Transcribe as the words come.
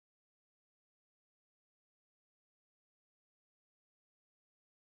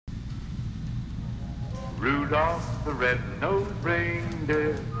Rudolph the red-nosed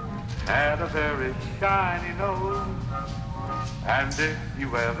reindeer had a very shiny nose, and if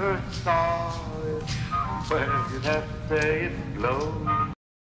you ever saw it, well, you'd have to say it glowed.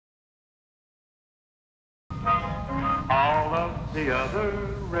 All of the other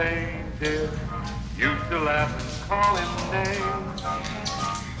reindeer used to laugh and call him names.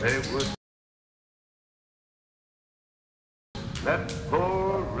 They would let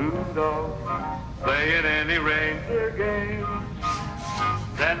poor Rudolph play at any reindeer game.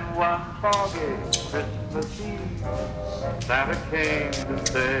 Then one foggy Christmas Eve, Santa came to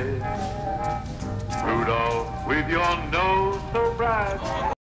say, Rudolph, with your nose so bright,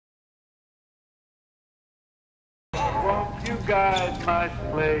 won't you guide my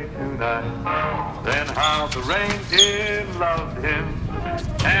sleigh tonight? Then how the reindeer loved him,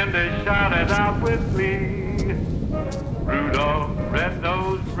 and they shouted out with glee, Rudolph,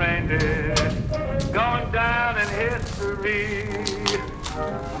 red-nosed reindeer, going down in history.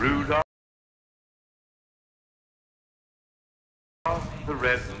 Rudolph the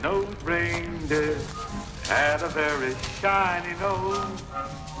red-nosed reindeer had a very shiny nose,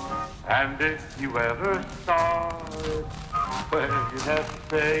 and if you ever saw it, well, you'd have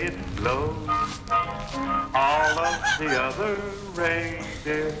to say it glowed. All of the other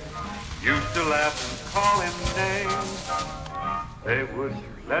reindeer used to laugh and call him names. They would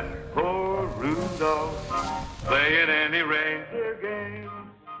let poor Rudolph play at any reindeer game.